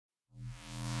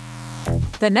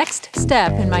The next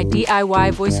step in my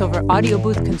DIY voiceover audio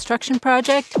booth construction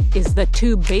project is the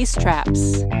tube bass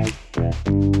traps.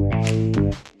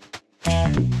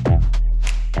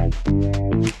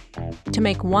 To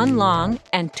make one long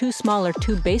and two smaller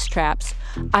tube bass traps,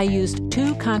 I used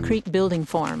two concrete building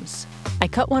forms. I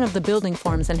cut one of the building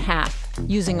forms in half.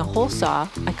 Using a hole saw,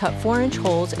 I cut 4-inch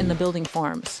holes in the building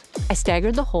forms. I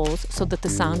staggered the holes so that the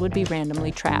sound would be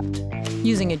randomly trapped.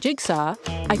 Using a jigsaw,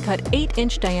 I cut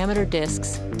 8-inch diameter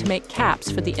discs to make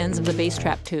caps for the ends of the bass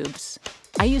trap tubes.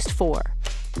 I used 4.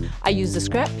 I used the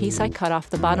scrap piece I cut off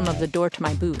the bottom of the door to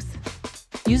my booth.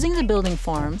 Using the building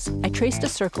forms, I traced a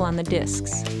circle on the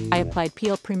discs. I applied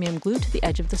PL Premium glue to the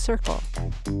edge of the circle.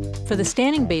 For the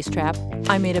standing bass trap,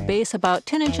 I made a base about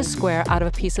 10 inches square out of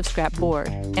a piece of scrap board,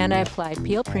 and I applied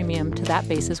PL Premium to that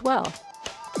base as well.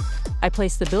 I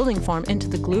placed the building form into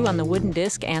the glue on the wooden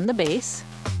disc and the base,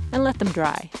 and let them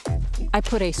dry. I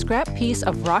put a scrap piece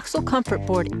of Roxwool Comfort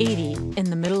Board 80 in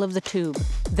the middle of the tube,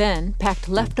 then packed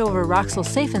leftover Roxwool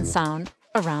Safe and Sound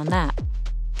around that.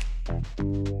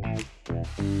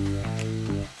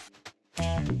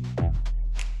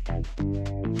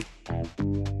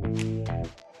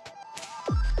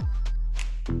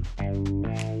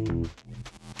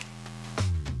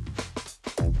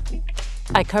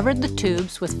 I covered the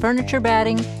tubes with furniture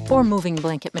batting or moving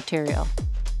blanket material.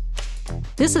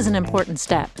 This is an important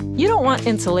step. You don't want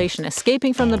insulation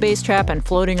escaping from the bass trap and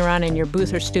floating around in your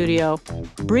booth or studio.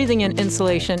 Breathing in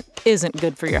insulation isn't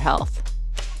good for your health.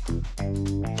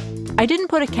 I didn't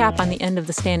put a cap on the end of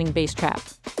the standing bass trap.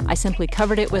 I simply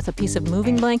covered it with a piece of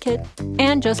moving blanket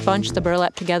and just bunched the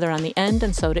burlap together on the end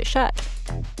and sewed it shut.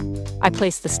 I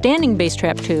placed the standing bass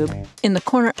trap tube in the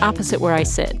corner opposite where I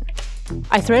sit.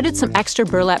 I threaded some extra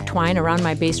burlap twine around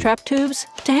my bass trap tubes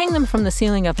to hang them from the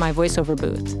ceiling of my voiceover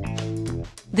booth.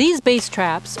 These bass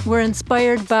traps were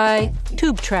inspired by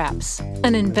TubeTraps,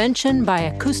 an invention by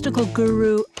acoustical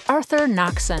guru Arthur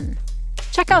Noxon.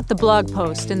 Check out the blog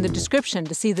post in the description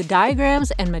to see the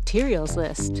diagrams and materials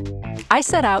list. I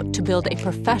set out to build a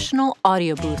professional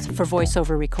audio booth for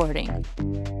voiceover recording.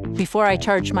 Before I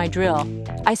charged my drill,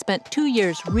 I spent 2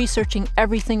 years researching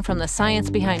everything from the science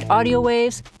behind audio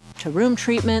waves to room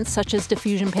treatments such as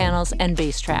diffusion panels and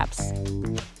bass traps.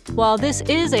 While this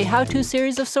is a how-to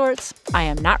series of sorts, I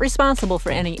am not responsible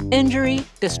for any injury,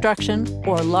 destruction,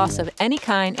 or loss of any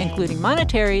kind, including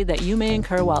monetary, that you may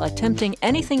incur while attempting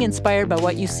anything inspired by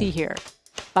what you see here.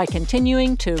 By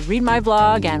continuing to read my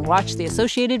vlog and watch the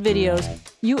associated videos,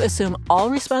 you assume all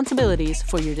responsibilities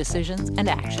for your decisions and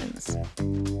actions.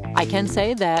 I can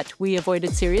say that we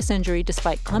avoided serious injury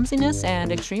despite clumsiness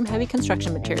and extreme heavy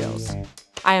construction materials.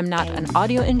 I am not an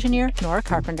audio engineer nor a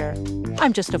carpenter.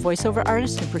 I'm just a voiceover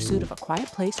artist in pursuit of a quiet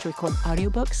place to record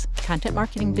audiobooks, content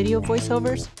marketing video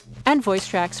voiceovers, and voice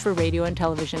tracks for radio and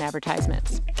television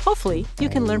advertisements. Hopefully, you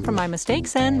can learn from my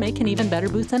mistakes and make an even better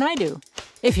booth than I do.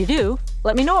 If you do,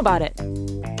 let me know about it.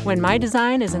 When my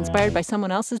design is inspired by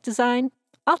someone else's design,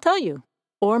 I'll tell you,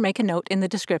 or make a note in the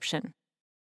description.